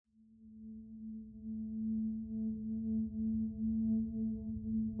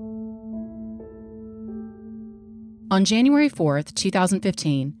On January 4th,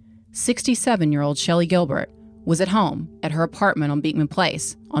 2015, 67-year-old Shelley Gilbert was at home at her apartment on Beekman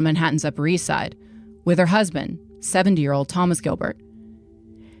Place on Manhattan's Upper East Side with her husband, 70-year-old Thomas Gilbert.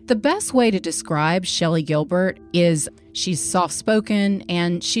 The best way to describe Shelley Gilbert is she's soft-spoken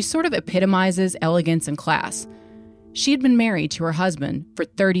and she sort of epitomizes elegance and class. She had been married to her husband for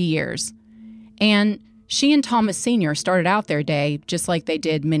 30 years, and she and Thomas Sr. started out their day just like they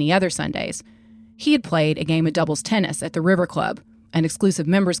did many other Sundays. He had played a game of doubles tennis at the River Club, an exclusive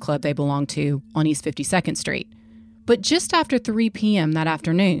members club they belonged to on East 52nd Street. But just after 3 p.m. that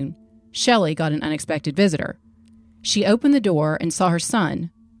afternoon, Shelley got an unexpected visitor. She opened the door and saw her son,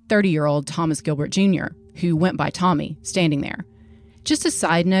 30-year-old Thomas Gilbert Jr., who went by Tommy, standing there. Just a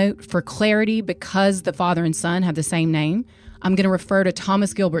side note, for clarity, because the father and son have the same name, I'm going to refer to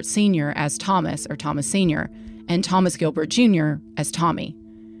Thomas Gilbert Sr. as Thomas, or Thomas Sr., and Thomas Gilbert Jr. as Tommy.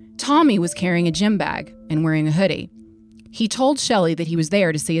 Tommy was carrying a gym bag and wearing a hoodie. He told Shelley that he was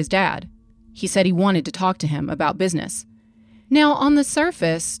there to see his dad. He said he wanted to talk to him about business. Now, on the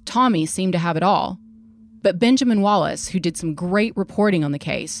surface, Tommy seemed to have it all. But Benjamin Wallace, who did some great reporting on the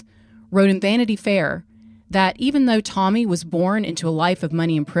case, wrote in Vanity Fair that even though Tommy was born into a life of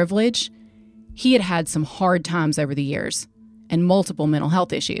money and privilege, he had had some hard times over the years and multiple mental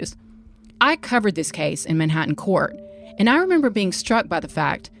health issues. I covered this case in Manhattan court, and I remember being struck by the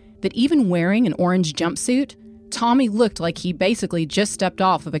fact that even wearing an orange jumpsuit, Tommy looked like he basically just stepped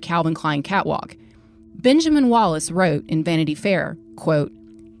off of a Calvin Klein catwalk. Benjamin Wallace wrote in Vanity Fair, quote,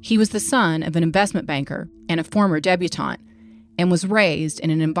 "He was the son of an investment banker and a former debutante, and was raised in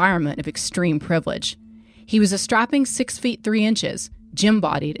an environment of extreme privilege. He was a strapping 6 feet 3 inches,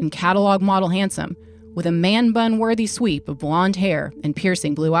 gym-bodied and catalog model handsome, with a man-bun-worthy sweep of blonde hair and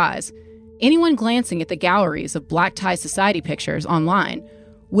piercing blue eyes. Anyone glancing at the galleries of black tie society pictures online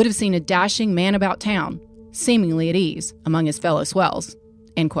would have seen a dashing man about town, seemingly at ease among his fellow swells,"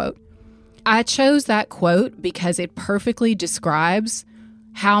 end quote. I chose that quote because it perfectly describes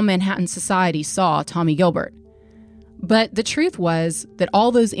how Manhattan society saw Tommy Gilbert. But the truth was that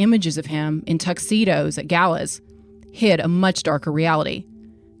all those images of him in tuxedos at galas hid a much darker reality.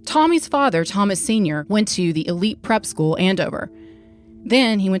 Tommy's father, Thomas Sr., went to the elite prep school Andover.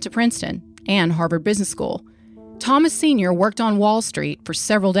 Then he went to Princeton and Harvard Business School. Thomas Sr. worked on Wall Street for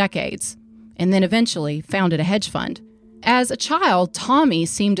several decades and then eventually founded a hedge fund. As a child, Tommy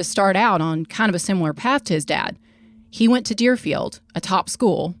seemed to start out on kind of a similar path to his dad. He went to Deerfield, a top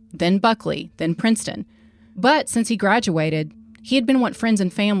school, then Buckley, then Princeton. But since he graduated, he had been what friends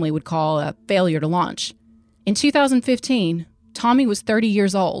and family would call a failure to launch. In 2015, Tommy was 30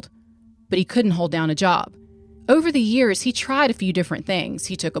 years old, but he couldn't hold down a job. Over the years, he tried a few different things.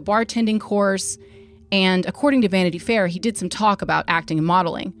 He took a bartending course, and according to Vanity Fair, he did some talk about acting and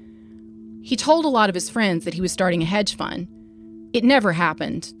modeling. He told a lot of his friends that he was starting a hedge fund. It never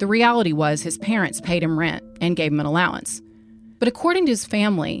happened. The reality was his parents paid him rent and gave him an allowance. But according to his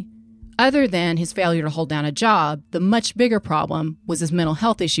family, other than his failure to hold down a job, the much bigger problem was his mental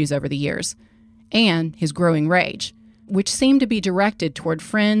health issues over the years and his growing rage, which seemed to be directed toward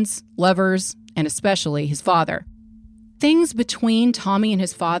friends, lovers, and especially his father. Things between Tommy and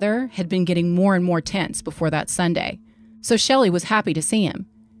his father had been getting more and more tense before that Sunday, so Shelley was happy to see him.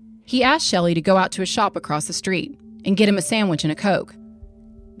 He asked Shelley to go out to a shop across the street and get him a sandwich and a Coke.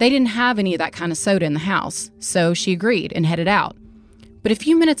 They didn't have any of that kind of soda in the house, so she agreed and headed out. But a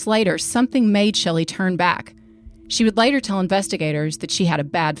few minutes later, something made Shelley turn back. She would later tell investigators that she had a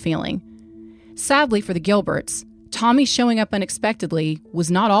bad feeling. Sadly for the Gilberts, Tommy showing up unexpectedly was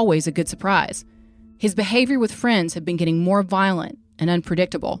not always a good surprise. His behavior with friends had been getting more violent and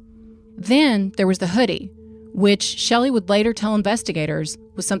unpredictable. Then there was the hoodie, which Shelley would later tell investigators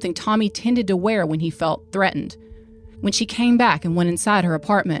was something Tommy tended to wear when he felt threatened. When she came back and went inside her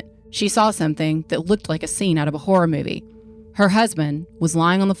apartment, she saw something that looked like a scene out of a horror movie. Her husband was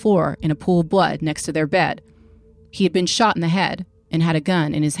lying on the floor in a pool of blood next to their bed. He had been shot in the head and had a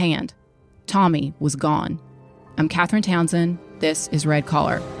gun in his hand. Tommy was gone. I'm Catherine Townsend. This is Red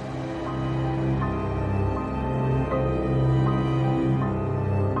Collar.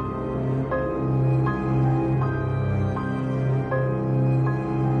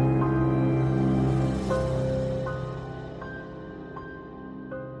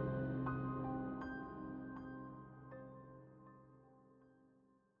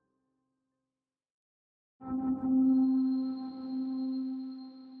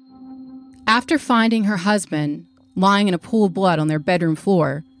 After finding her husband lying in a pool of blood on their bedroom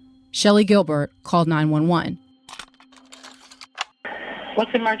floor, Shelley Gilbert called 911.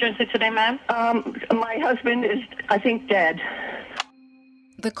 What's the emergency today, ma'am? My husband is, I think, dead.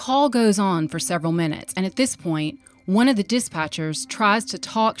 The call goes on for several minutes, and at this point, One of the dispatchers tries to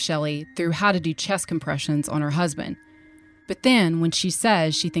talk Shelley through how to do chest compressions on her husband. But then, when she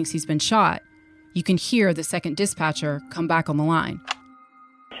says she thinks he's been shot, you can hear the second dispatcher come back on the line.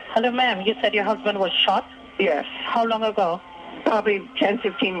 Hello, ma'am. You said your husband was shot? Yes. How long ago? Probably 10,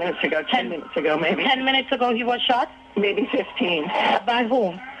 15 minutes ago. 10 minutes ago, maybe. 10 minutes ago he was shot? Maybe 15. By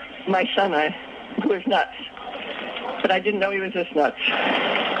whom? My son, who was nuts. But I didn't know he was this nuts.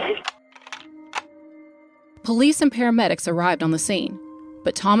 Police and paramedics arrived on the scene,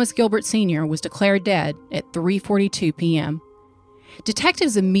 but Thomas Gilbert Sr. was declared dead at 3:42 p.m.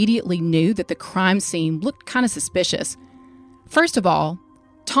 Detectives immediately knew that the crime scene looked kind of suspicious. First of all,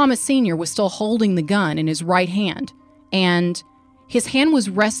 Thomas Sr. was still holding the gun in his right hand, and his hand was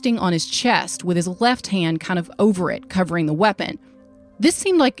resting on his chest with his left hand kind of over it, covering the weapon. This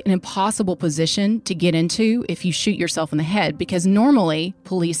seemed like an impossible position to get into if you shoot yourself in the head, because normally,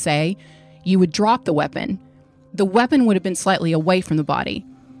 police say, you would drop the weapon. The weapon would have been slightly away from the body.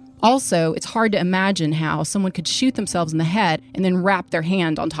 Also, it's hard to imagine how someone could shoot themselves in the head and then wrap their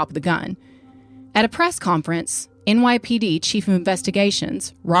hand on top of the gun. At a press conference, NYPD Chief of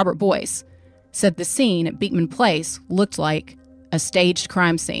Investigations, Robert Boyce, said the scene at Beekman Place looked like a staged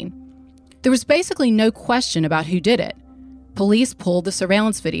crime scene. There was basically no question about who did it. Police pulled the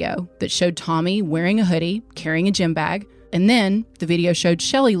surveillance video that showed Tommy wearing a hoodie, carrying a gym bag, and then the video showed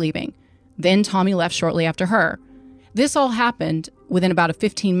Shelley leaving. Then Tommy left shortly after her. This all happened within about a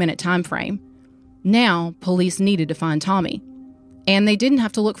 15-minute time frame. Now, police needed to find Tommy. And they didn't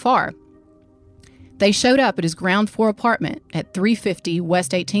have to look far. They showed up at his ground floor apartment at 350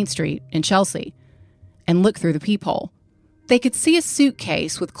 West 18th Street in Chelsea and looked through the peephole. They could see a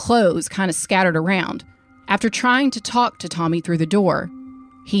suitcase with clothes kind of scattered around. After trying to talk to Tommy through the door,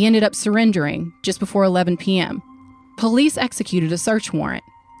 he ended up surrendering just before 11 p.m. Police executed a search warrant,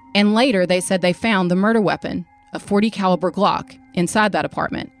 and later they said they found the murder weapon, a .40 caliber Glock, inside that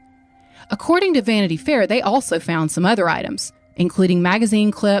apartment. According to Vanity Fair, they also found some other items, including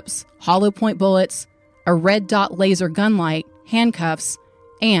magazine clips, hollow point bullets, a red dot laser gun light, handcuffs,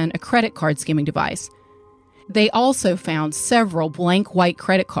 and a credit card skimming device. They also found several blank white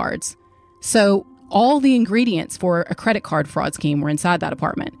credit cards. So all the ingredients for a credit card fraud scheme were inside that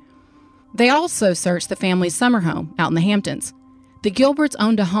apartment. They also searched the family's summer home out in the Hamptons. The Gilberts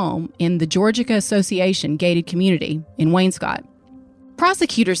owned a home in the Georgica Association gated community in Wainscott.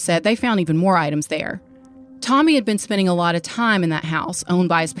 Prosecutors said they found even more items there. Tommy had been spending a lot of time in that house owned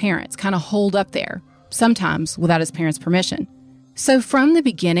by his parents, kind of holed up there, sometimes without his parents' permission. So from the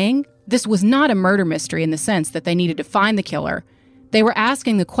beginning, this was not a murder mystery in the sense that they needed to find the killer. They were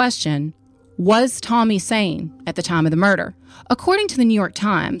asking the question, was Tommy sane at the time of the murder? According to the New York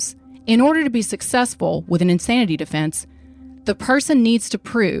Times, in order to be successful with an insanity defense, the person needs to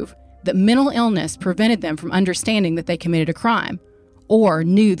prove that mental illness prevented them from understanding that they committed a crime or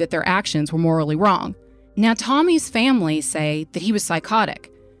knew that their actions were morally wrong. Now, Tommy's family say that he was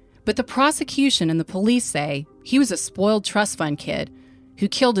psychotic, but the prosecution and the police say he was a spoiled trust fund kid who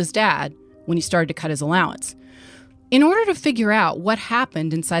killed his dad when he started to cut his allowance. In order to figure out what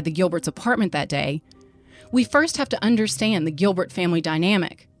happened inside the Gilberts' apartment that day, we first have to understand the Gilbert family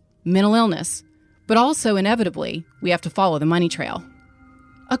dynamic, mental illness, but also, inevitably, we have to follow the money trail.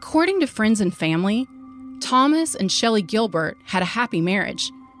 According to friends and family, Thomas and Shelley Gilbert had a happy marriage,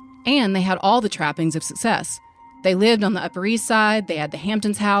 and they had all the trappings of success. They lived on the Upper East Side, they had the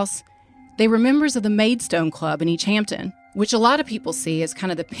Hamptons house, they were members of the Maidstone Club in East Hampton, which a lot of people see as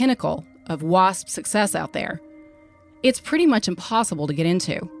kind of the pinnacle of WASP success out there. It's pretty much impossible to get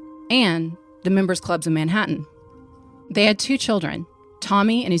into, and the members' clubs in Manhattan. They had 2 children,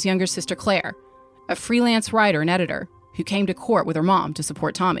 Tommy and his younger sister Claire, a freelance writer and editor who came to court with her mom to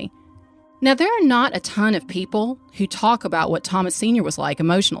support Tommy. Now, there are not a ton of people who talk about what Thomas Sr. was like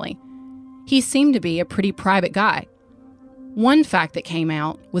emotionally. He seemed to be a pretty private guy. One fact that came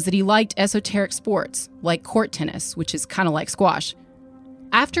out was that he liked esoteric sports, like court tennis, which is kind of like squash.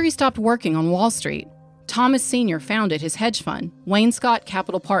 After he stopped working on Wall Street, Thomas Sr. founded his hedge fund, Wainscott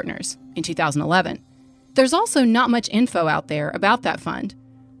Capital Partners, in 2011. There's also not much info out there about that fund.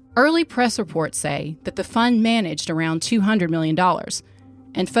 Early press reports say that the fund managed around $200 million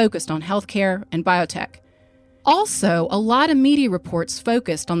and focused on healthcare and biotech. Also, a lot of media reports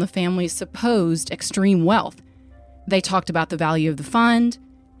focused on the family's supposed extreme wealth. They talked about the value of the fund,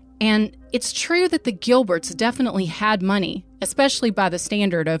 and it's true that the Gilberts definitely had money, especially by the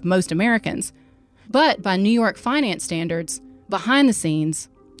standard of most Americans. But by New York finance standards, behind the scenes,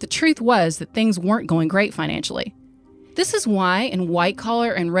 the truth was that things weren't going great financially. This is why in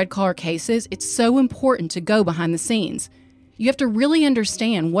white-collar and red-collar cases, it's so important to go behind the scenes. You have to really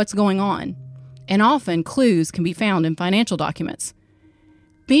understand what's going on and often clues can be found in financial documents.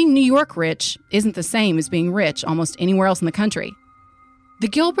 Being New York rich isn't the same as being rich almost anywhere else in the country. The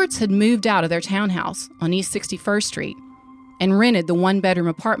Gilberts had moved out of their townhouse on East 61st Street and rented the one-bedroom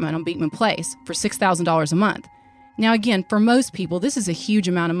apartment on Beekman Place for $6,000 a month. Now again, for most people, this is a huge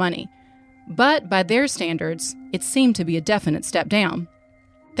amount of money. But by their standards, it seemed to be a definite step down.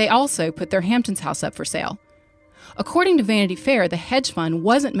 They also put their Hamptons house up for sale. According to Vanity Fair, the hedge fund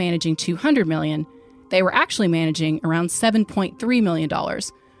wasn't managing $200 million. They were actually managing around $7.3 million,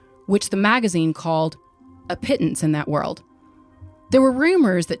 which the magazine called a pittance in that world. There were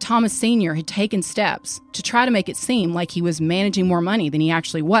rumors that Thomas Sr. had taken steps to try to make it seem like he was managing more money than he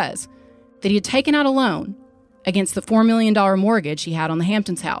actually was, that he had taken out a loan against the $4 million mortgage he had on the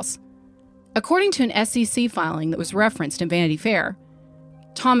Hamptons house. According to an SEC filing that was referenced in Vanity Fair,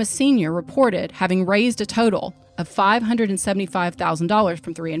 Thomas Sr. reported having raised a total of $575,000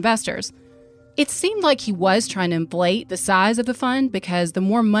 from 3 investors. It seemed like he was trying to inflate the size of the fund because the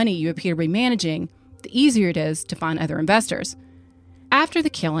more money you appear to be managing, the easier it is to find other investors. After the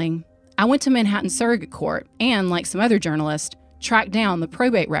killing, I went to Manhattan Surrogate Court and, like some other journalists, tracked down the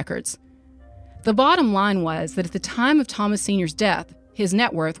probate records. The bottom line was that at the time of Thomas Sr.'s death, his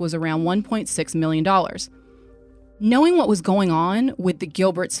net worth was around $1.6 million. Knowing what was going on with the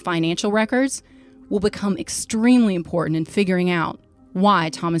Gilberts' financial records will become extremely important in figuring out why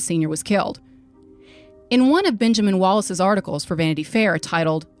Thomas Sr. was killed. In one of Benjamin Wallace's articles for Vanity Fair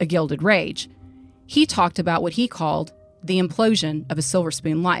titled A Gilded Rage, he talked about what he called the implosion of a Silver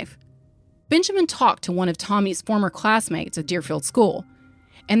Spoon life. Benjamin talked to one of Tommy's former classmates at Deerfield School,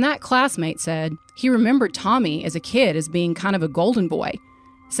 and that classmate said he remembered Tommy as a kid as being kind of a golden boy,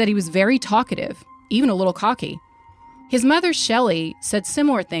 said he was very talkative, even a little cocky. His mother, Shelley, said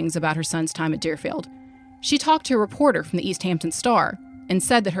similar things about her son's time at Deerfield. She talked to a reporter from the East Hampton Star and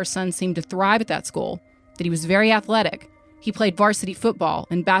said that her son seemed to thrive at that school, that he was very athletic. He played varsity football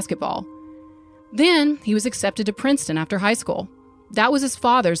and basketball. Then he was accepted to Princeton after high school. That was his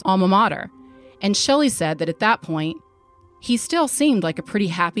father's alma mater. And Shelley said that at that point, he still seemed like a pretty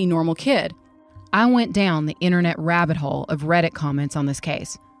happy, normal kid. I went down the internet rabbit hole of Reddit comments on this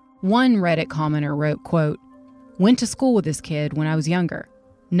case. One Reddit commenter wrote, quote, "Went to school with this kid when I was younger.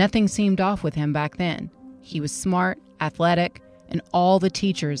 Nothing seemed off with him back then. He was smart, athletic, and all the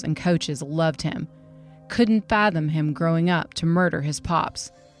teachers and coaches loved him. Couldn't fathom him growing up to murder his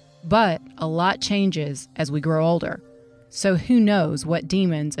pops. But a lot changes as we grow older. So who knows what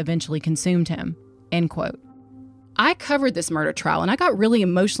demons eventually consumed him." End quote. I covered this murder trial and I got really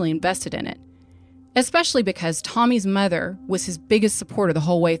emotionally invested in it, especially because Tommy's mother was his biggest supporter the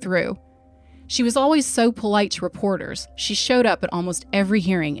whole way through. She was always so polite to reporters. She showed up at almost every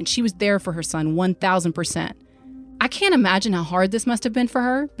hearing and she was there for her son 1,000%. I can't imagine how hard this must have been for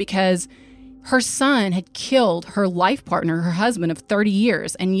her because her son had killed her life partner, her husband of 30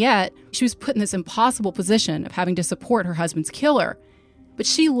 years, and yet she was put in this impossible position of having to support her husband's killer. But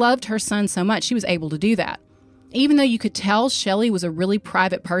she loved her son so much, she was able to do that. Even though you could tell Shelley was a really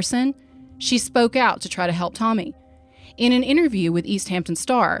private person, she spoke out to try to help Tommy. In an interview with East Hampton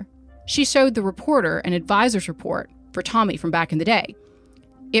Star, she showed the reporter an advisor's report for Tommy from back in the day.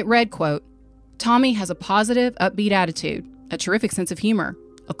 It read, quote, "Tommy has a positive, upbeat attitude, a terrific sense of humor,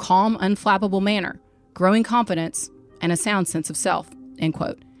 a calm, unflappable manner, growing confidence, and a sound sense of self," end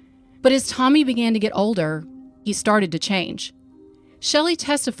quote. But as Tommy began to get older, he started to change. Shelley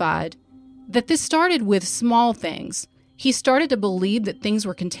testified that this started with small things. He started to believe that things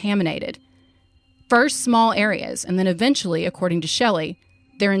were contaminated. First small areas, and then eventually, according to Shelley,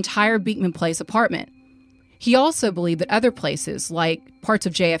 their entire Beekman Place apartment. He also believed that other places, like parts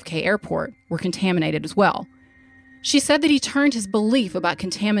of JFK Airport, were contaminated as well. She said that he turned his belief about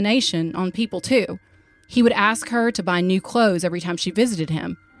contamination on people too. He would ask her to buy new clothes every time she visited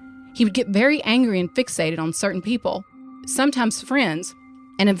him. He would get very angry and fixated on certain people, sometimes friends,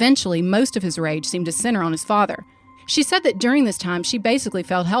 and eventually most of his rage seemed to center on his father. She said that during this time she basically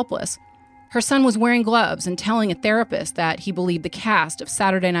felt helpless. Her son was wearing gloves and telling a therapist that he believed the cast of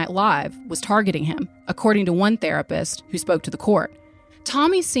Saturday Night Live was targeting him, according to one therapist who spoke to the court.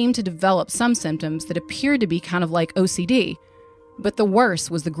 Tommy seemed to develop some symptoms that appeared to be kind of like OCD, but the worst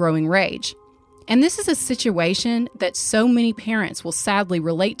was the growing rage. And this is a situation that so many parents will sadly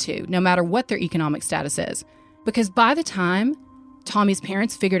relate to, no matter what their economic status is. Because by the time Tommy's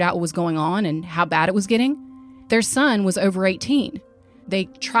parents figured out what was going on and how bad it was getting, their son was over 18. They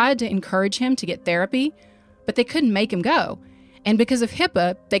tried to encourage him to get therapy, but they couldn't make him go. And because of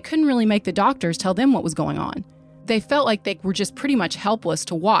HIPAA, they couldn't really make the doctors tell them what was going on. They felt like they were just pretty much helpless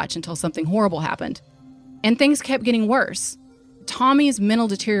to watch until something horrible happened. And things kept getting worse. Tommy's mental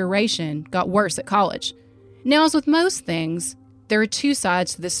deterioration got worse at college. Now, as with most things, there are two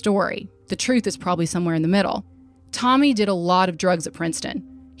sides to this story. The truth is probably somewhere in the middle. Tommy did a lot of drugs at Princeton.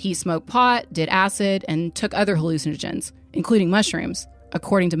 He smoked pot, did acid, and took other hallucinogens, including mushrooms,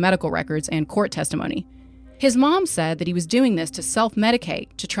 according to medical records and court testimony. His mom said that he was doing this to self-medicate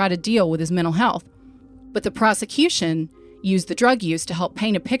to try to deal with his mental health. But the prosecution used the drug use to help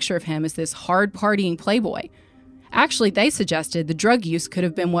paint a picture of him as this hard-partying playboy. Actually, they suggested the drug use could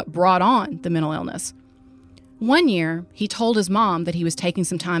have been what brought on the mental illness. One year, he told his mom that he was taking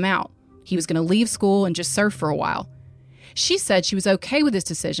some time out. He was going to leave school and just surf for a while. She said she was okay with his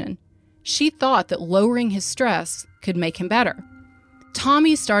decision. She thought that lowering his stress could make him better.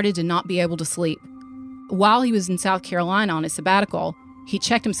 Tommy started to not be able to sleep. While he was in South Carolina on his sabbatical, he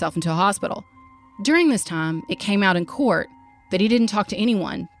checked himself into a hospital. During this time, it came out in court that he didn't talk to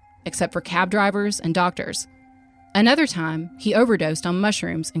anyone except for cab drivers and doctors. Another time, he overdosed on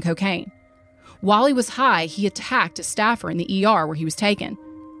mushrooms and cocaine. While he was high, he attacked a staffer in the ER where he was taken.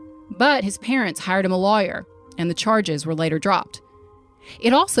 But his parents hired him a lawyer, and the charges were later dropped.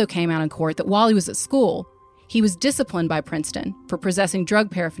 It also came out in court that while he was at school, he was disciplined by Princeton for possessing drug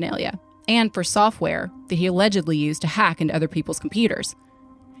paraphernalia and for software that he allegedly used to hack into other people's computers.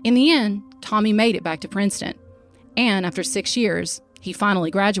 In the end, Tommy made it back to Princeton, and after 6 years, he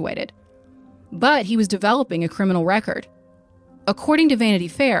finally graduated. But he was developing a criminal record. According to Vanity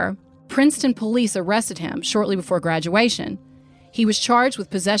Fair, Princeton police arrested him shortly before graduation. He was charged with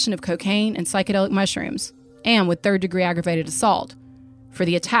possession of cocaine and psychedelic mushrooms, and with third-degree aggravated assault for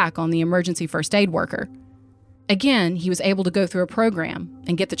the attack on the emergency first aid worker. Again, he was able to go through a program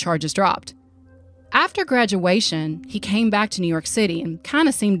and get the charges dropped. After graduation, he came back to New York City and kind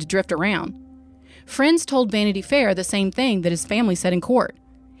of seemed to drift around. Friends told Vanity Fair the same thing that his family said in court.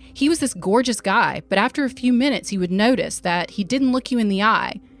 He was this gorgeous guy, but after a few minutes, you would notice that he didn't look you in the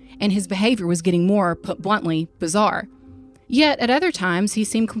eye, and his behavior was getting more, put bluntly, bizarre. Yet at other times, he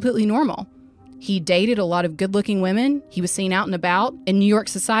seemed completely normal. He dated a lot of good-looking women. He was seen out and about in New York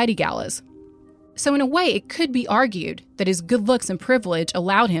society galas. So in a way, it could be argued that his good looks and privilege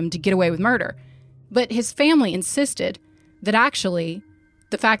allowed him to get away with murder. But his family insisted that actually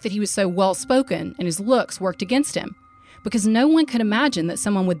the fact that he was so well-spoken and his looks worked against him, because no one could imagine that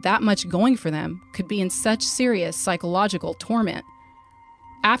someone with that much going for them could be in such serious psychological torment.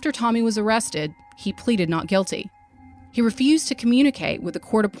 After Tommy was arrested, he pleaded not guilty. He refused to communicate with the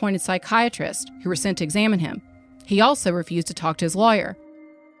court-appointed psychiatrists who were sent to examine him. He also refused to talk to his lawyer.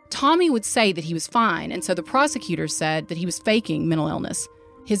 Tommy would say that he was fine, and so the prosecutors said that he was faking mental illness.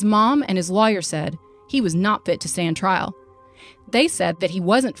 His mom and his lawyer said he was not fit to stand trial. They said that he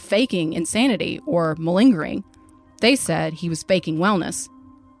wasn't faking insanity or malingering. They said he was faking wellness.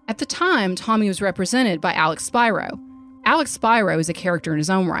 At the time, Tommy was represented by Alex Spiro. Alex Spiro is a character in his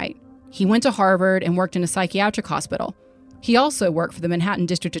own right. He went to Harvard and worked in a psychiatric hospital. He also worked for the Manhattan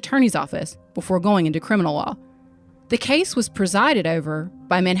District Attorney's Office before going into criminal law. The case was presided over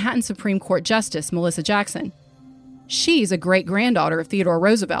by Manhattan Supreme Court Justice Melissa Jackson. She's a great-granddaughter of Theodore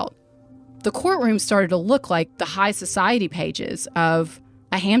Roosevelt. The courtroom started to look like the high society pages of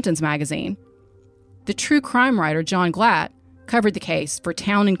a Hamptons magazine. The true crime writer John Glatt covered the case for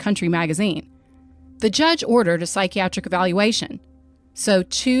Town and Country magazine. The judge ordered a psychiatric evaluation. So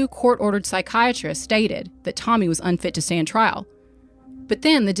 2 court-ordered psychiatrists stated that Tommy was unfit to stand trial. But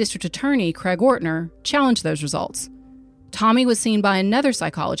then the district attorney, Craig Ortner, challenged those results. Tommy was seen by another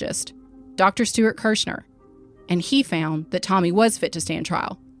psychologist, Dr. Stuart Kirshner, and he found that Tommy was fit to stand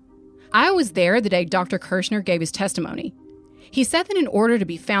trial. I was there the day Dr. Kirshner gave his testimony. He said that in order to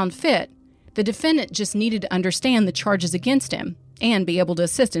be found fit, the defendant just needed to understand the charges against him and be able to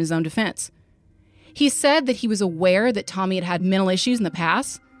assist in his own defense. He said that he was aware that Tommy had had mental issues in the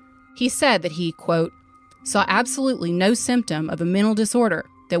past. He said that he, quote, saw absolutely no symptom of a mental disorder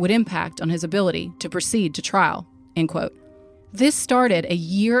that would impact on his ability to proceed to trial, end quote. This started a 1.5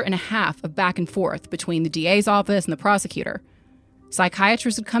 years of back and forth between the DA's office and the prosecutor.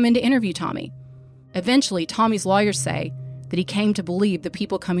 Psychiatrists would come in to interview Tommy. Eventually, Tommy's lawyers say that he came to believe the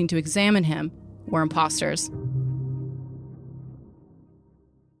people coming to examine him were imposters.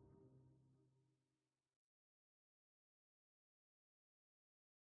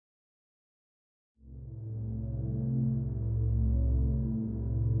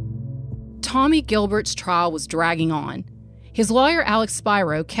 Tommy Gilbert's trial was dragging on. His lawyer, Alex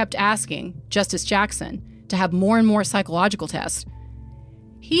Spiro, kept asking Justice Jackson to have more and more psychological tests.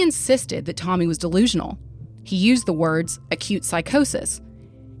 He insisted that Tommy was delusional. He used the words acute psychosis.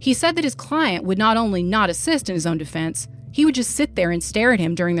 He said that his client would not only not assist in his own defense, he would just sit there and stare at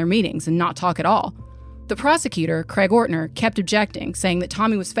him during their meetings and not talk at all. The prosecutor, Craig Ortner, kept objecting, saying that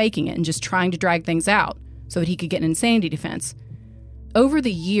Tommy was faking it and just trying to drag things out so that he could get an insanity defense. Over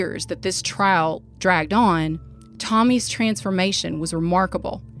the years that this trial dragged on, Tommy's transformation was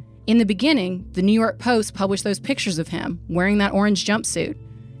remarkable. In the beginning, the New York Post published those pictures of him wearing that orange jumpsuit.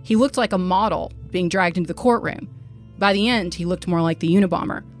 He looked like a model being dragged into the courtroom. By the end, he looked more like the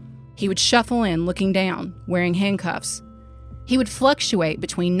Unabomber. He would shuffle in looking down, wearing handcuffs. He would fluctuate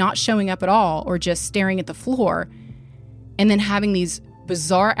between not showing up at all or just staring at the floor, and then having these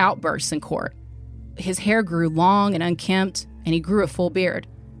bizarre outbursts in court. His hair grew long and unkempt, and he grew a full beard.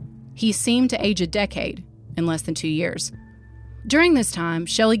 He seemed to age a decade in less than 2 years. During this time,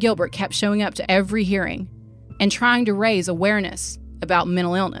 Shelly Gilbert kept showing up to every hearing and trying to raise awareness about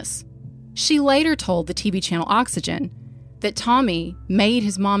mental illness. She later told the TV channel Oxygen that Tommy made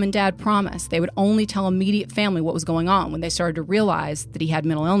his mom and dad promise they would only tell immediate family what was going on when they started to realize that he had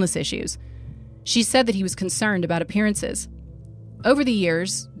mental illness issues. She said that he was concerned about appearances. Over the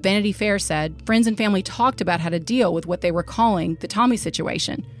years, Vanity Fair said friends and family talked about how to deal with what they were calling the Tommy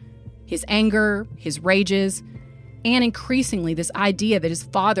situation. His anger, his rages, and increasingly this idea that his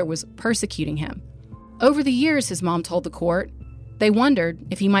father was persecuting him. Over the years, his mom told the court, they wondered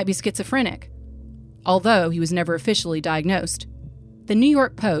if he might be schizophrenic, although he was never officially diagnosed. The New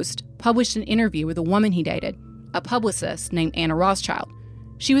York Post published an interview with a woman he dated, a publicist named Anna Rothschild.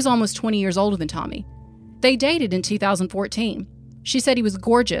 She was almost 20 years older than Tommy. They dated in 2014. She said he was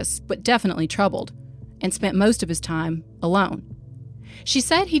gorgeous, but definitely troubled, and spent most of his time alone. She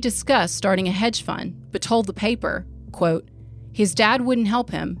said he discussed starting a hedge fund, but told the paper, quote, his dad wouldn't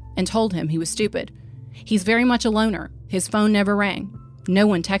help him and told him he was stupid. He's very much a loner. His phone never rang. No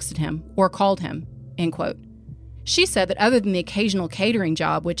one texted him or called him, end quote. She said that other than the occasional catering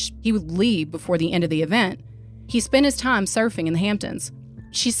job, which he would leave before the end of the event, he spent his time surfing in the Hamptons.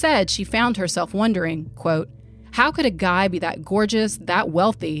 She said she found herself wondering, quote, how could a guy be that gorgeous, that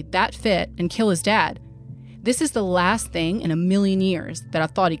wealthy, that fit, and kill his dad? This is the last thing in a million years that I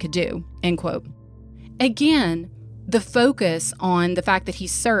thought he could do, end quote. Again, the focus on the fact that he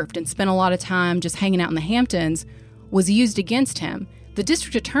surfed and spent a lot of time just hanging out in the Hamptons was used against him. The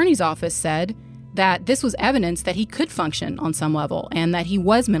district attorney's office said that this was evidence that he could function on some level and that he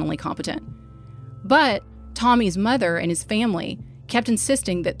was mentally competent. But Tommy's mother and his family kept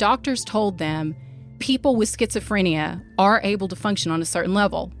insisting that doctors told them people with schizophrenia are able to function on a certain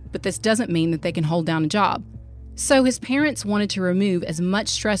level, but this doesn't mean that they can hold down a job. So his parents wanted to remove as much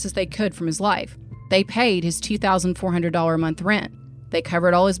stress as they could from his life. They paid his $2,400 a month rent. They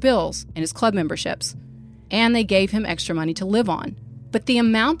covered all his bills and his club memberships. And they gave him extra money to live on. But the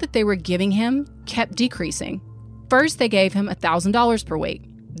amount that they were giving him kept decreasing. First, they gave him $1,000 per week.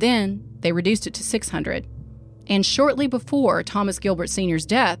 Then, they reduced it to $600. And shortly before Thomas Gilbert Sr.'s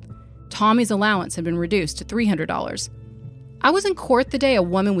death, Tommy's allowance had been reduced to $300. I was in court the day a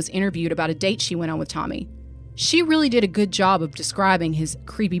woman was interviewed about a date she went on with Tommy. She really did a good job of describing his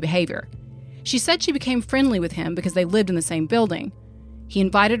creepy behavior. She said she became friendly with him because they lived in the same building. He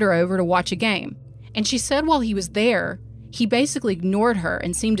invited her over to watch a game. And she said while he was there, he basically ignored her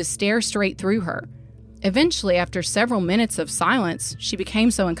and seemed to stare straight through her. Eventually, after several minutes of silence, she became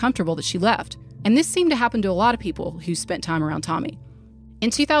so uncomfortable that she left. And this seemed to happen to a lot of people who spent time around Tommy. In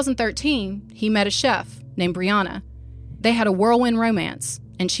 2013, he met a chef named Brianna. They had a whirlwind romance,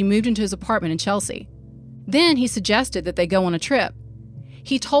 and she moved into his apartment in Chelsea. Then he suggested that they go on a trip.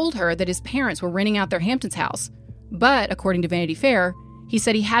 He told her that his parents were renting out their Hamptons house, but according to Vanity Fair, he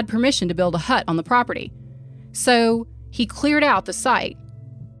said he had permission to build a hut on the property. So he cleared out the site.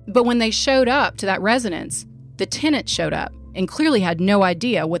 But when they showed up to that residence, the tenant showed up and clearly had no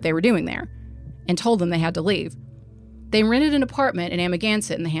idea what they were doing there and told them they had to leave. They rented an apartment in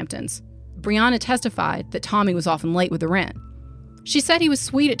Amagansett in the Hamptons. Brianna testified that Tommy was often late with the rent. She said he was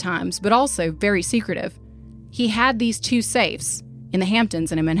sweet at times, but also very secretive. He had these two safes in the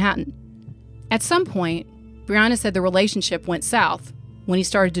Hamptons and in Manhattan. At some point, Brianna said the relationship went south when he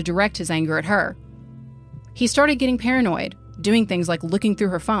started to direct his anger at her. He started getting paranoid, doing things like looking through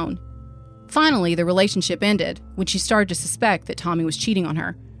her phone. Finally, the relationship ended when she started to suspect that Tommy was cheating on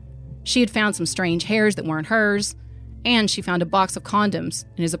her. She had found some strange hairs that weren't hers, and she found a box of condoms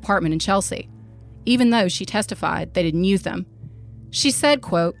in his apartment in Chelsea, even though she testified they didn't use them. She said,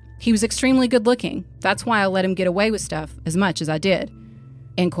 quote, he was extremely good looking. That's why I let him get away with stuff as much as I did,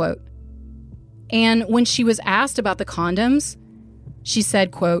 end quote. And when she was asked about the condoms, she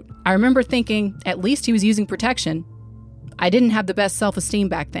said, quote, I remember thinking, at least he was using protection. I didn't have the best self-esteem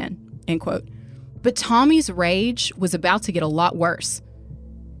back then, end quote. But Tommy's rage was about to get a lot worse.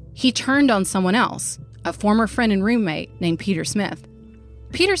 He turned on someone else, a former friend and roommate named Peter Smith.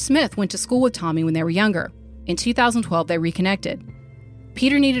 Peter Smith went to school with Tommy when they were younger. In 2012, they reconnected.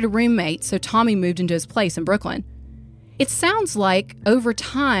 Peter needed a roommate, so Tommy moved into his place in Brooklyn. It sounds like, over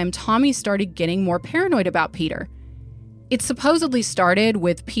time, Tommy started getting more paranoid about Peter. It supposedly started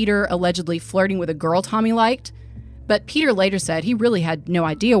with Peter allegedly flirting with a girl Tommy liked, but Peter later said he really had no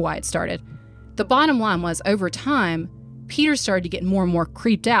idea why it started. The bottom line was, over time, Peter started to get more and more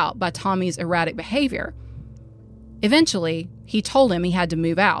creeped out by Tommy's erratic behavior. Eventually, he told him he had to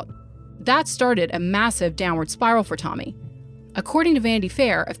move out. That started a massive downward spiral for Tommy. According to Vanity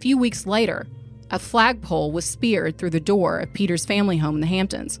Fair, a few weeks later, a flagpole was speared through the door of Peter's family home in the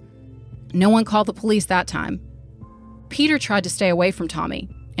Hamptons. No one called the police that time. Peter tried to stay away from Tommy,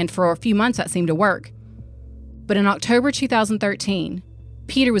 and for a few months that seemed to work. But in October 2013,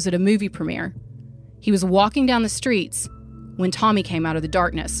 Peter was at a movie premiere. He was walking down the streets when Tommy came out of the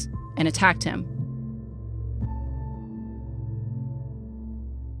darkness and attacked him.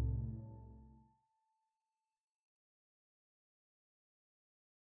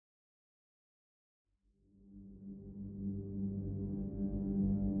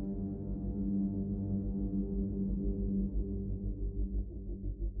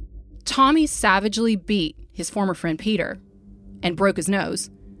 Tommy savagely beat his former friend Peter and broke his nose.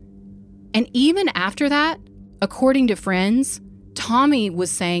 And even after that, according to friends, Tommy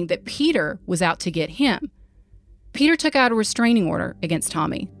was saying that Peter was out to get him. Peter took out a restraining order against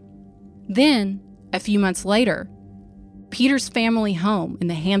Tommy. Then, a few months later, Peter's family home in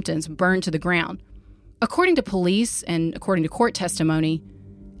the Hamptons burned to the ground. According to police and according to court testimony,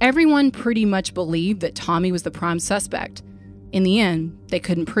 everyone pretty much believed that Tommy was the prime suspect. In the end, they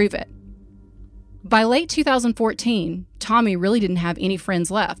couldn't prove it. By late 2014, Tommy really didn't have any friends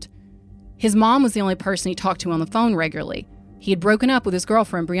left. His mom was the only person he talked to on the phone regularly. He had broken up with his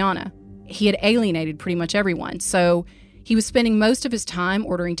girlfriend, Brianna. He had alienated pretty much everyone, so he was spending most of his time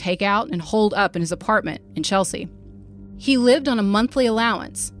ordering takeout and holed up in his apartment in Chelsea. He lived on a monthly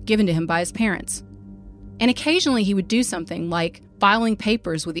allowance given to him by his parents. And occasionally he would do something like filing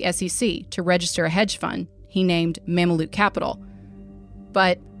papers with the SEC to register a hedge fund he named Mameluke Capital.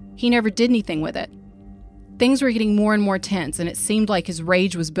 But he never did anything with it. Things were getting more and more tense, and it seemed like his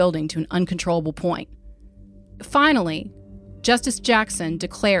rage was building to an uncontrollable point. Finally, Justice Jackson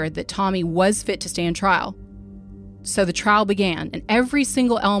declared that Tommy was fit to stand trial. So the trial began, and every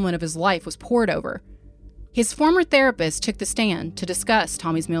single element of his life was pored over. His former therapist took the stand to discuss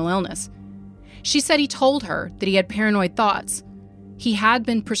Tommy's mental illness. She said he told her that he had paranoid thoughts. He had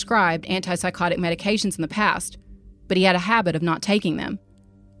been prescribed antipsychotic medications in the past, but he had a habit of not taking them.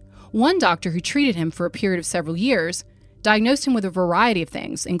 One doctor who treated him for a period of several years diagnosed him with a variety of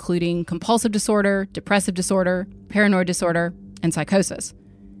things, including compulsive disorder, depressive disorder, paranoid disorder, and psychosis.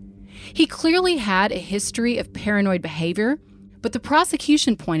 He clearly had a history of paranoid behavior, but the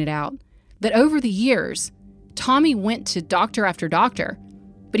prosecution pointed out that over the years, Tommy went to doctor after doctor,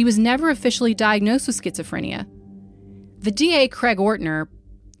 but he was never officially diagnosed with schizophrenia. The DA, Craig Ortner,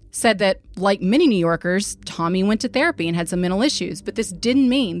 said that, like many New Yorkers, Tommy went to therapy and had some mental issues, but this didn't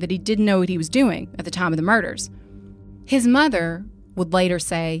mean that he didn't know what he was doing at the time of the murders. His mother would later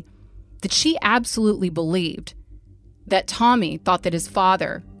say that she absolutely believed that Tommy thought that his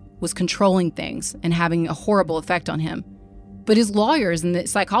father was controlling things and having a horrible effect on him. But his lawyers and the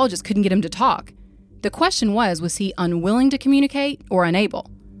psychologists couldn't get him to talk. The question was he unwilling to communicate or unable?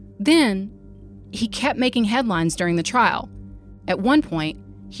 Then, he kept making headlines during the trial. At one point,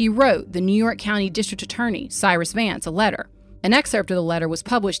 he wrote the New York County District Attorney, Cyrus Vance, a letter. An excerpt of the letter was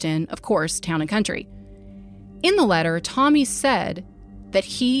published in, of course, Town and Country. In the letter, Tommy said that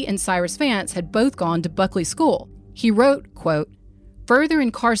he and Cyrus Vance had both gone to Buckley School. He wrote, quote, "Further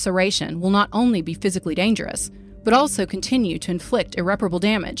incarceration will not only be physically dangerous, but also continue to inflict irreparable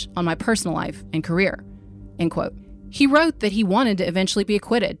damage on my personal life and career," end quote. He wrote that he wanted to eventually be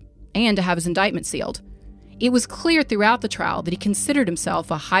acquitted and to have his indictment sealed. It was clear throughout the trial that he considered himself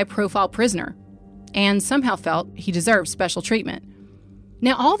a high-profile prisoner and somehow felt he deserved special treatment.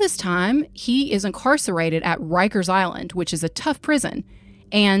 Now, all this time, he is incarcerated at Rikers Island, which is a tough prison,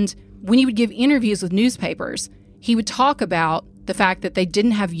 and when he would give interviews with newspapers, he would talk about the fact that they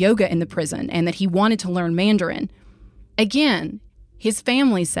didn't have yoga in the prison and that he wanted to learn Mandarin. Again, his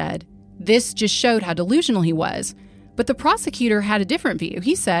family said this just showed how delusional he was, but the prosecutor had a different view.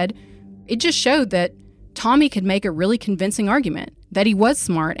 He said it just showed that Tommy could make a really convincing argument, that he was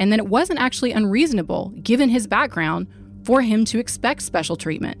smart, and that it wasn't actually unreasonable, given his background, for him to expect special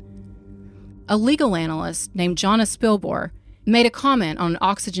treatment. A legal analyst named Jonna Spilbor made a comment on an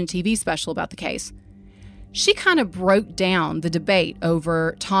Oxygen TV special about the case. She kind of broke down the debate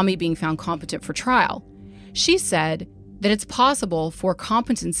over Tommy being found competent for trial. She said, that it's possible for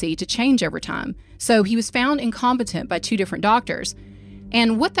competency to change over time. So he was found incompetent by 2 different doctors.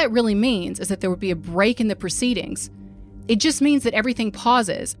 And what that really means is that there would be a break in the proceedings. It just means that everything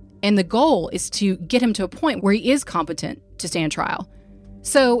pauses, and the goal is to get him to a point where he is competent to stand trial.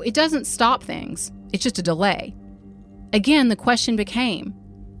 So it doesn't stop things, it's just a delay. Again, the question became,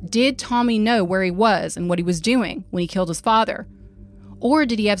 did Tommy know where he was and what he was doing when he killed his father? Or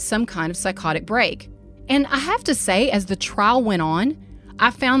did he have some kind of psychotic break? And I have to say, as the trial went on,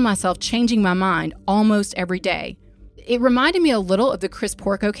 I found myself changing my mind almost every day. It reminded me a little of the Chris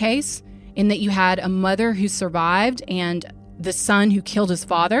Porco case, in that you had a mother who survived and the son who killed his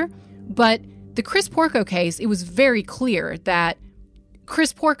father. But the Chris Porco case, it was very clear that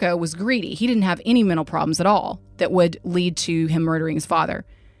Chris Porco was greedy. He didn't have any mental problems at all that would lead to him murdering his father.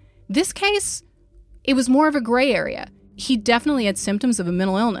 This case, it was more of a gray area. He definitely had symptoms of a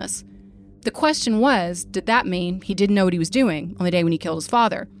mental illness. The question was, did that mean he didn't know what he was doing on the day when he killed his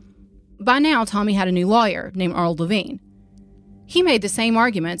father? By now, Tommy had a new lawyer named Arnold Levine. He made the same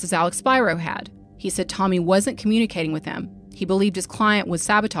arguments as Alex Spiro had. He said Tommy wasn't communicating with him. He believed his client was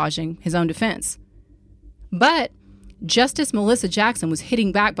sabotaging his own defense. But Justice Melissa Jackson was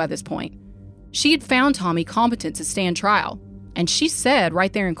hitting back by this point. She had found Tommy competent to stand trial, and she said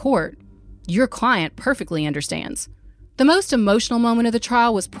right there in court, "Your client perfectly understands." The most emotional moment of the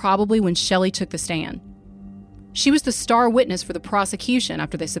trial was probably when Shelley took the stand. She was the star witness for the prosecution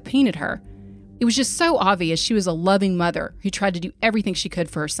after they subpoenaed her. It was just so obvious she was a loving mother who tried to do everything she could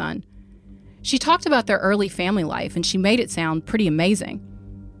for her son. She talked about their early family life, and she made it sound pretty amazing.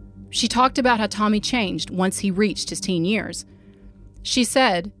 She talked about how Tommy changed once he reached his teen years. She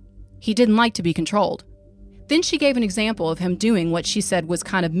said he didn't like to be controlled. Then she gave an example of him doing what she said was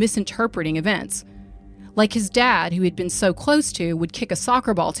kind of misinterpreting events. Like his dad, who he'd been so close to, would kick a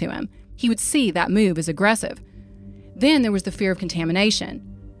soccer ball to him. He would see that move as aggressive. Then there was the fear of contamination.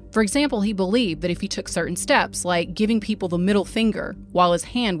 For example, he believed that if he took certain steps, like giving people the middle finger while his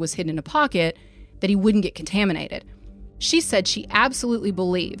hand was hidden in a pocket, that he wouldn't get contaminated. She said she absolutely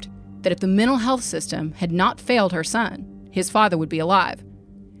believed that if the mental health system had not failed her son, his father would be alive.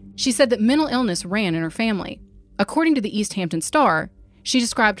 She said that mental illness ran in her family. According to the East Hampton Star, she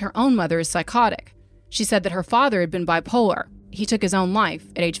described her own mother as psychotic. She said that her father had been bipolar. He took his own life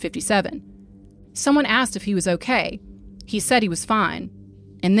at age 57. Someone asked if he was okay. He said he was fine.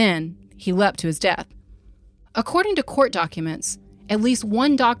 And then he leapt to his death. According to court documents, at least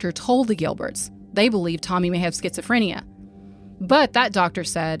one doctor told the Gilberts they believed Tommy may have schizophrenia. But that doctor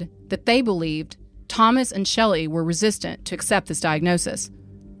said that they believed Thomas and Shelley were resistant to accept this diagnosis.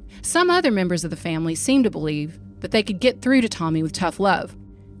 Some other members of the family seemed to believe that they could get through to Tommy with tough love.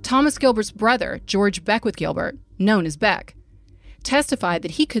 Thomas Gilbert's brother, George Beckwith Gilbert, known as Beck, testified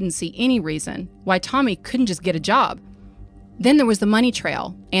that he couldn't see any reason why Tommy couldn't just get a job. Then there was the money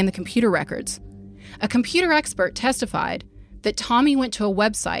trail and the computer records. A computer expert testified that Tommy went to a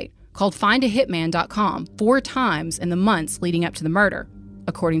website called findahitman.com 4 times in the months leading up to the murder,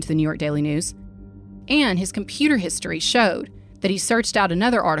 according to the New York Daily News. And his computer history showed that he searched out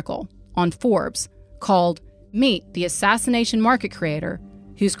another article on Forbes called Meet the Assassination Market Creator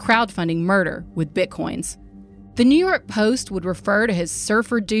who's crowdfunding murder with bitcoins. The New York Post would refer to his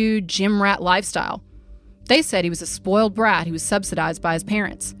surfer dude, gym rat lifestyle. They said he was a spoiled brat who was subsidized by his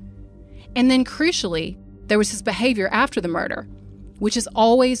parents. And then crucially, there was his behavior after the murder, which is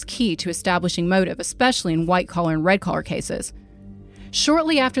always key to establishing motive, especially in white-collar and red-collar cases.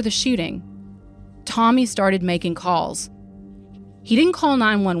 Shortly after the shooting, Tommy started making calls. He didn't call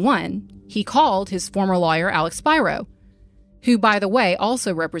 911, he called his former lawyer, Alex Spiro, who, by the way,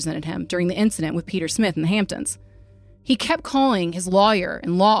 also represented him during the incident with Peter Smith in the Hamptons. He kept calling his lawyer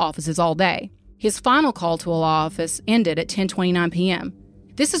and law offices all day. His final call to a law office ended at 10:29 p.m.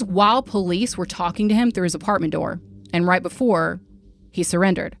 This is while police were talking to him through his apartment door, and right before he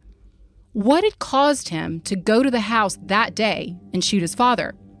surrendered. What had caused him to go to the house that day and shoot his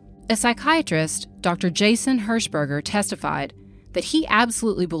father? A psychiatrist, Dr. Jason Hirschberger, testified that he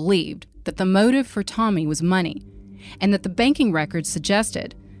absolutely believed that the motive for Tommy was money, and that the banking records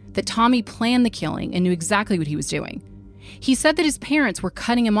suggested that Tommy planned the killing and knew exactly what he was doing. He said that his parents were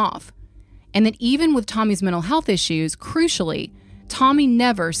cutting him off, and that even with Tommy's mental health issues, crucially, Tommy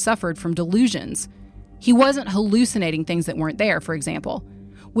never suffered from delusions. He wasn't hallucinating things that weren't there, for example,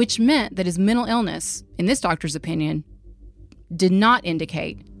 which meant that his mental illness, in this doctor's opinion, did not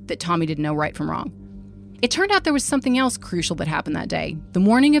indicate that Tommy didn't know right from wrong. It turned out there was something else crucial that happened that day. The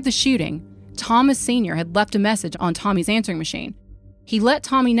morning of the shooting, Thomas Sr. had left a message on Tommy's answering machine. He let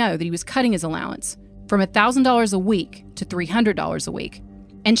Tommy know that he was cutting his allowance from $1,000 a week to $300 a week.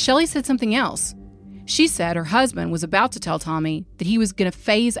 And Shelley said something else. She said her husband was about to tell Tommy that he was going to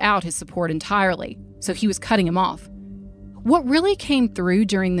phase out his support entirely, so he was cutting him off. What really came through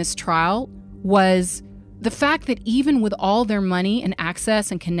during this trial was the fact that even with all their money and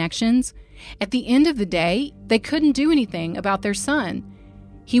access and connections, at the end of the day, they couldn't do anything about their son.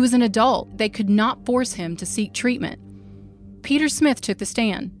 He was an adult. They could not force him to seek treatment. Peter Smith took the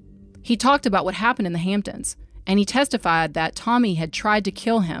stand. He talked about what happened in the Hamptons, and he testified that Tommy had tried to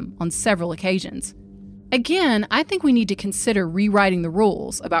kill him on several occasions. Again, I think we need to consider rewriting the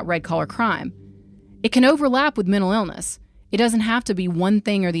rules about red-collar crime. It can overlap with mental illness. It doesn't have to be one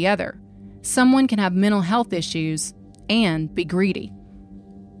thing or the other. Someone can have mental health issues and be greedy.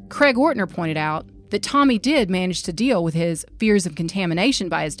 Craig Ortner pointed out that Tommy did manage to deal with his fears of contamination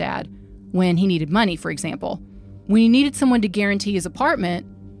by his dad when he needed money, for example. When he needed someone to guarantee his apartment,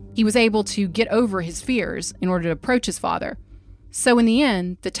 he was able to get over his fears in order to approach his father. So in the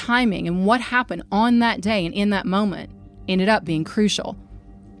end, the timing and what happened on that day and in that moment ended up being crucial.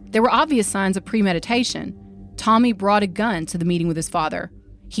 There were obvious signs of premeditation. Tommy brought a gun to the meeting with his father.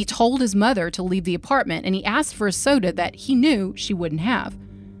 He told his mother to leave the apartment, and he asked for a soda that he knew she wouldn't have.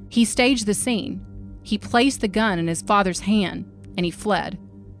 He staged the scene. He placed the gun in his father's hand, and he fled.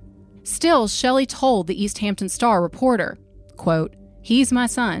 Still, Shelley told the East Hampton Star reporter, quote, "He's my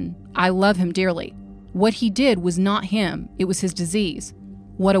son. I love him dearly. What he did was not him. It was his disease.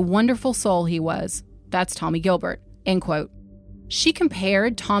 What a wonderful soul he was. That's Tommy Gilbert," end quote. She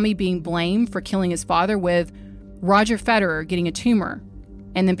compared Tommy being blamed for killing his father with Roger Federer getting a tumor,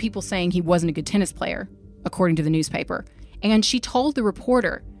 and then people saying he wasn't a good tennis player, according to the newspaper. And she told the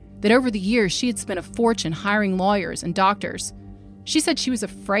reporter that over the years she had spent a fortune hiring lawyers and doctors. She said she was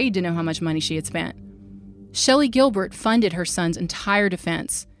afraid to know how much money she had spent. Shelley Gilbert funded her son's entire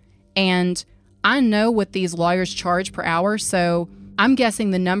defense, and I know what these lawyers charge per hour, so I'm guessing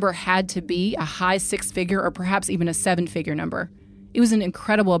the number had to be a high six-figure or perhaps even a seven-figure number. It was an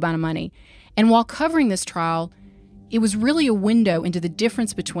incredible amount of money. And while covering this trial, it was really a window into the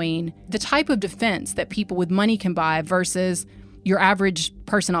difference between the type of defense that people with money can buy versus your average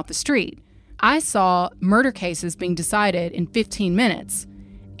person off the street. I saw murder cases being decided in 15 minutes.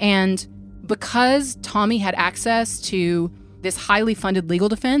 And because Tommy had access to this highly funded legal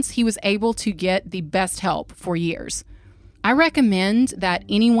defense, he was able to get the best help for years. I recommend that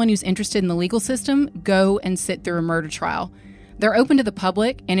anyone who's interested in the legal system go and sit through a murder trial. They're open to the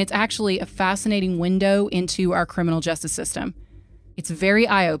public, and it's actually a fascinating window into our criminal justice system. It's very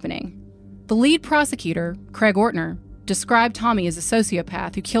eye-opening. The lead prosecutor, Craig Ortner, described Tommy as a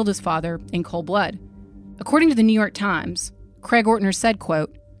sociopath who killed his father in cold blood. According to the New York Times, Craig Ortner said,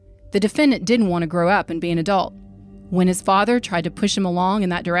 quote, "The defendant didn't want to grow up and be an adult. When his father tried to push him along in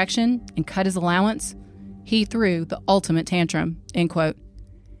that direction and cut his allowance, he threw the ultimate tantrum," end quote.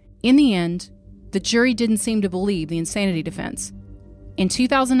 In the end, the jury didn't seem to believe the insanity defense. In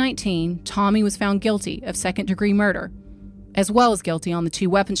 2019, Tommy was found guilty of second-degree murder, as well as guilty on the 2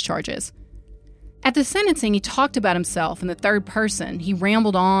 weapons charges. At the sentencing, he talked about himself in the third person. He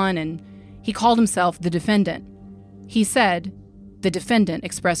rambled on, and he called himself the defendant. He said, "The defendant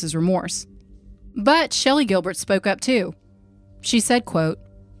expresses remorse." But Shelley Gilbert spoke up too. She said, quote,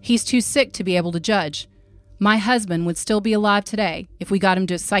 "He's too sick to be able to judge. My husband would still be alive today if we got him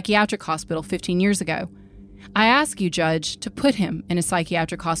to a psychiatric hospital 15 years ago. I ask you, Judge, to put him in a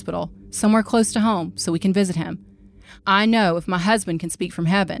psychiatric hospital, somewhere close to home, so we can visit him. I know if my husband can speak from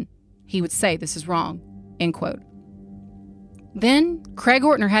heaven, he would say this is wrong," end quote. Then Craig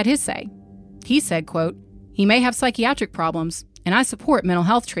Ortner had his say. He said, quote, "He may have psychiatric problems, and I support mental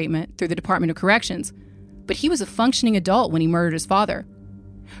health treatment through the Department of Corrections, but he was a functioning adult when he murdered his father.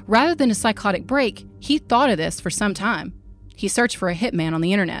 Rather than a psychotic break, he thought of this for some time. He searched for a hitman on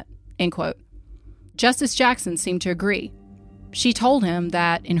the internet," end quote. Justice Jackson seemed to agree. She told him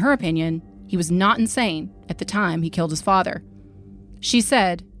that, in her opinion, he was not insane at the time he killed his father. She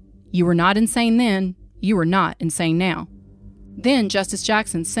said, "You were not insane then, you are not insane now." Then Justice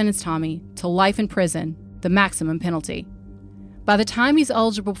Jackson sentenced Tommy to life in prison, the maximum penalty. By the time he's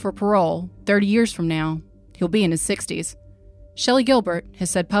eligible for parole, 30 years from now, he'll be in his 60s. Shelley Gilbert has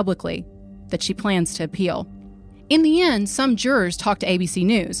said publicly that she plans to appeal. In the end, some jurors talked to ABC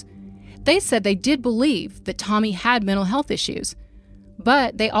News. They said they did believe that Tommy had mental health issues,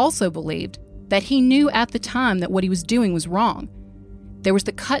 but they also believed that he knew at the time that what he was doing was wrong. There was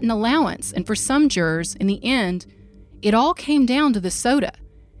the cut in allowance, and for some jurors, in the end, it all came down to the soda.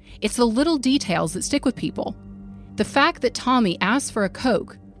 It's the little details that stick with people. The fact that Tommy asked for a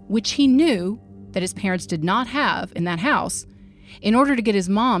Coke, which he knew that his parents did not have in that house, in order to get his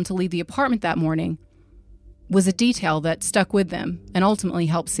mom to leave the apartment that morning, was a detail that stuck with them and ultimately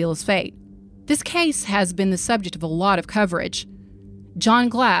helped seal his fate. This case has been the subject of a lot of coverage. John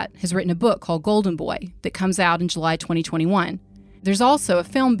Glatt has written a book called Golden Boy that comes out in July 2021. There's also a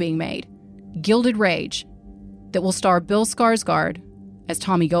film being made, Gilded Rage, that will star Bill Skarsgård as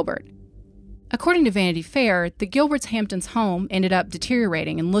Tommy Gilbert. According to Vanity Fair, the Gilberts' Hamptons home ended up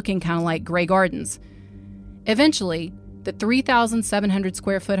deteriorating and looking kind of like Grey Gardens. Eventually, the 3,700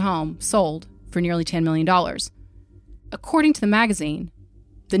 square foot home sold for nearly $10 million. According to the magazine,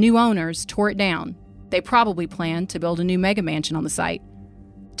 the new owners tore it down. They probably planned to build a new mega mansion on the site.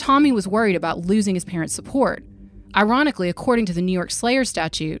 Tommy was worried about losing his parents' support. Ironically, according to the New York Slayer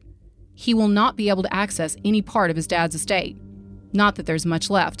statute, he will not be able to access any part of his dad's estate. Not that there's much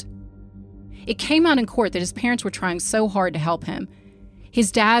left. It came out in court that his parents were trying so hard to help him.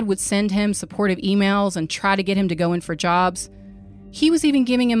 His dad would send him supportive emails and try to get him to go in for jobs. He was even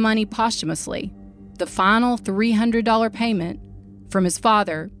giving him money posthumously. The final $300 payment from his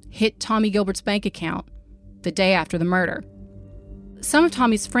father hit Tommy Gilbert's bank account the day after the murder. Some of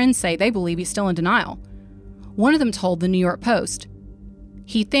Tommy's friends say they believe he's still in denial. One of them told the New York Post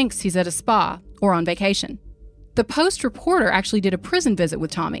he thinks he's at a spa or on vacation. The Post reporter actually did a prison visit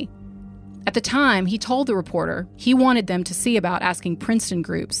with Tommy. At the time, he told the reporter he wanted them to see about asking Princeton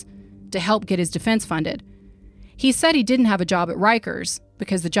groups to help get his defense funded. He said he didn't have a job at Rikers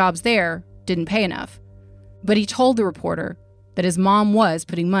because the jobs there didn't pay enough. But he told the reporter that his mom was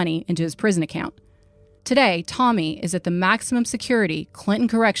putting money into his prison account. Today, Tommy is at the maximum security Clinton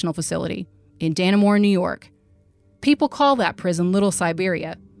Correctional Facility in Dannemora, New York. People call that prison Little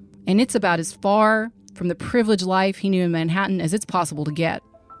Siberia, and it's about as far from the privileged life he knew in Manhattan as it's possible to get.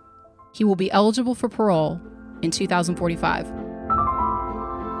 He will be eligible for parole in 2045.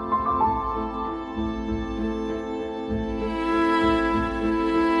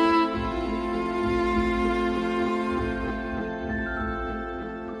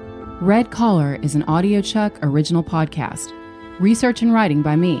 Red Collar is an AudioChuck original podcast. Research and writing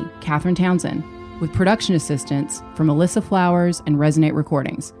by me, Catherine Townsend, with production assistance from Alyssa Flowers and Resonate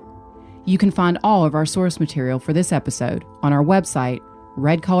Recordings. You can find all of our source material for this episode on our website,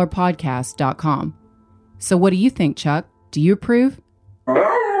 redcollarpodcast.com. So what do you think, Chuck? Do you approve?